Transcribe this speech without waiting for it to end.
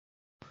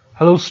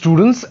Hello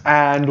students,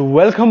 and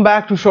welcome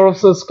back to Saurav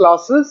Sir's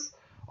classes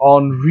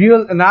on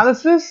real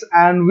analysis,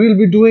 and we'll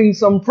be doing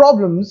some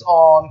problems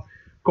on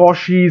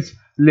Cauchy's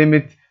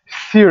limit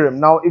theorem.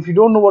 Now if you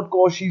don't know what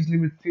Cauchy's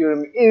limit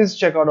theorem is,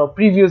 check out our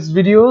previous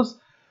videos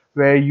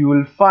where you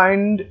will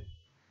find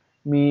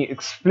me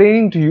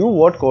explaining to you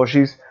what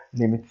Cauchy's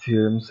limit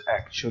theorems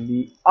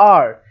actually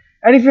are.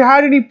 And if you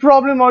had any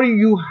problem or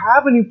you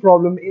have any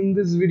problem in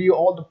this video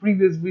or the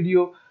previous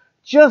video,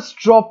 just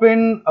drop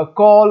in a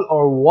call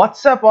or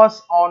WhatsApp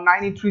us on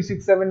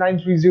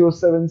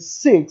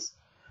 98367930076.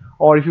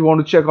 Or if you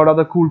want to check out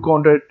other cool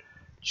content,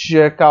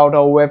 check out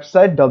our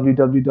website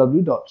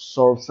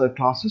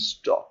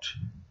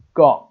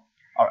www.sauravsirclasses.com.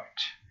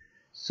 Alright,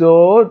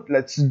 so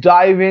let's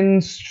dive in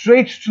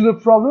straight to the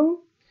problem.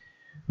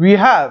 We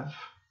have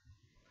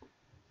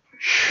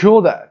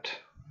show that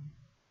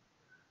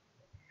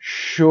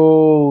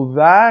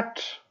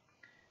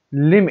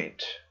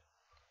limit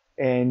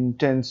n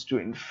tends to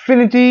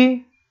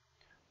infinity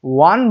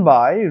 1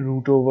 by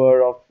root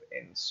over of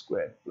n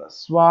squared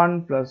plus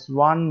 1 plus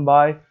 1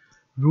 by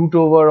root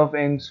over of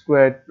n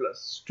squared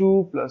plus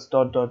 2 plus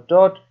dot dot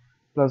dot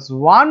plus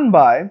 1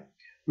 by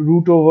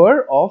root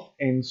over of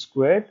n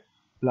squared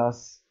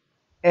plus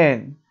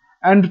n,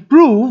 and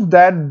prove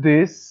that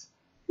this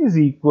is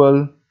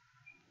equal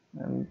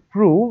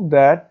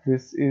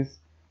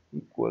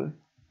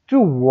to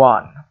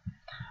 1.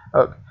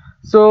 Okay,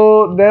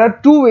 so there are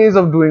two ways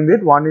of doing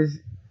it. One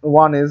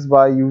is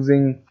by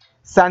using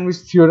sandwich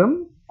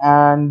theorem,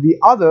 and the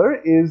other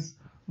is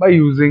by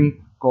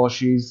using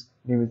Cauchy's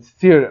limit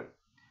theorem.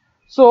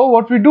 So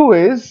what we do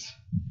is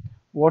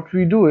let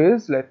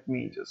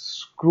me just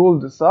scroll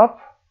this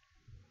up.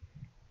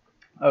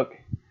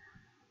 Okay,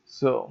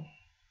 so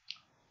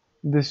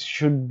this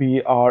should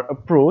be our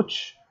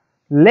approach.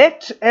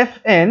 Let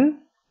fn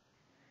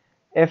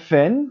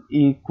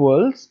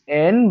equals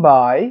n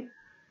by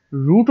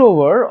root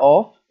over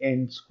of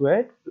n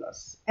squared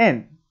plus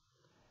n.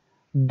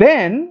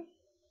 Then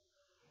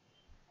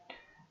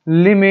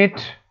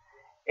limit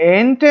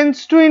n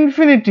tends to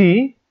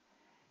infinity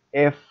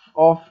f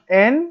of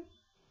n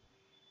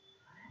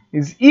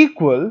is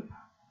equal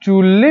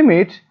to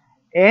limit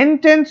n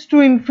tends to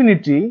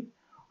infinity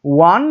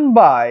 1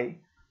 by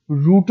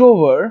root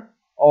over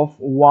of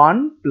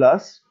 1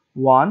 plus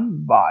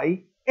 1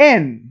 by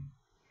n.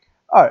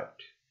 Alright,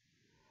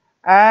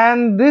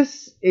 and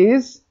this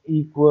is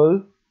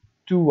equal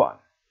to 1.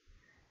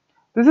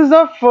 This is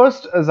our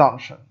first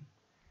assumption.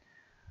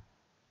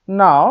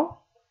 Now,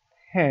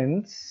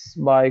 hence,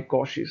 by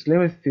Cauchy's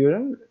limit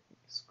theorem, let me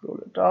scroll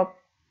it up.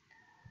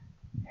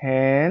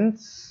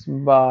 Hence,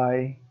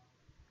 by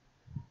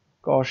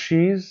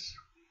Cauchy's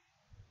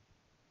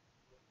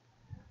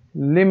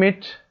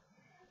limit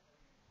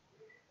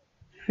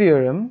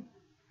theorem,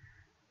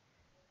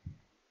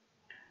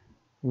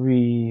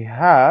 we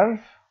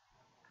have,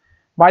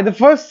 by the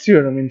first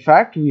theorem, in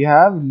fact, we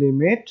have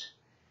limit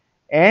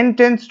n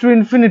tends to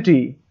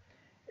infinity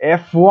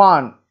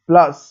f1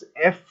 plus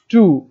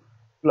f2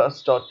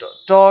 plus dot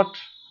dot dot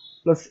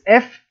plus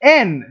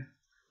fn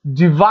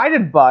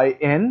divided by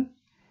n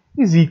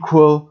is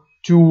equal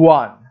to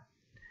 1,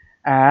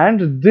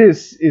 and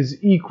this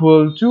is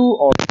equal to,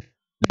 or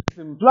this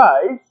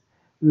implies,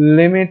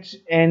 limit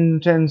n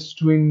tends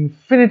to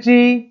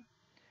infinity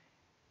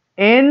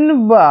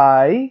n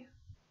by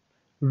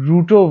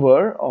root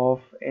over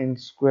of n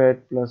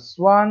squared plus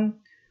 1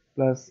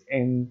 plus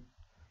n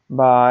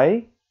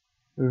by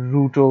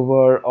root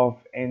over of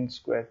n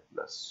squared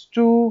plus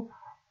 2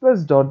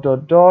 plus dot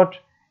dot dot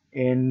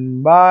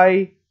n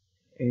by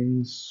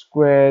n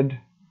squared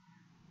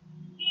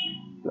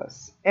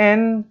plus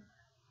n,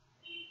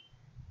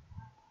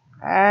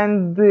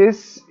 and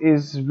this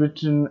is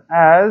written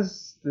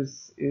as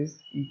this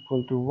is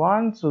equal to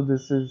 1. So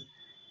this is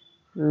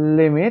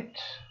limit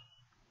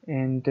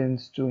n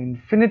tends to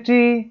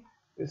infinity.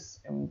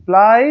 This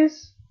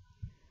implies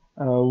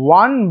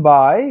 1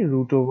 by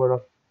root over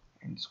of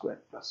n squared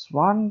plus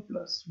 1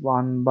 plus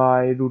 1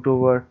 by root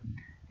over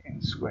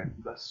n squared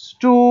plus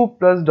 2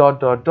 plus dot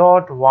dot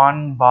dot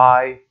 1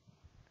 by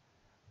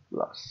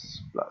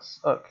plus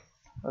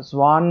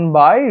 1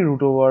 by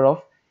root over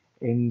of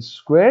n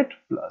squared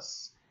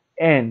plus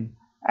n,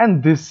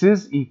 and this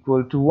is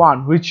equal to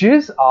 1, which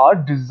is our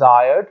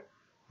desired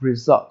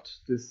result.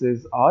 This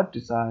is our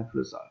desired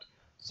result.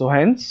 So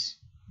hence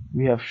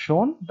we have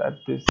shown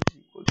that this is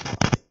equal to 1.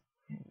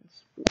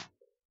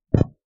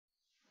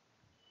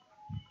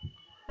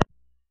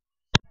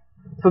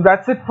 So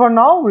that's it for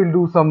now. We'll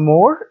do some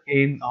more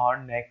in our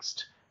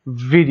next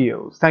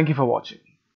videos. Thank you for watching.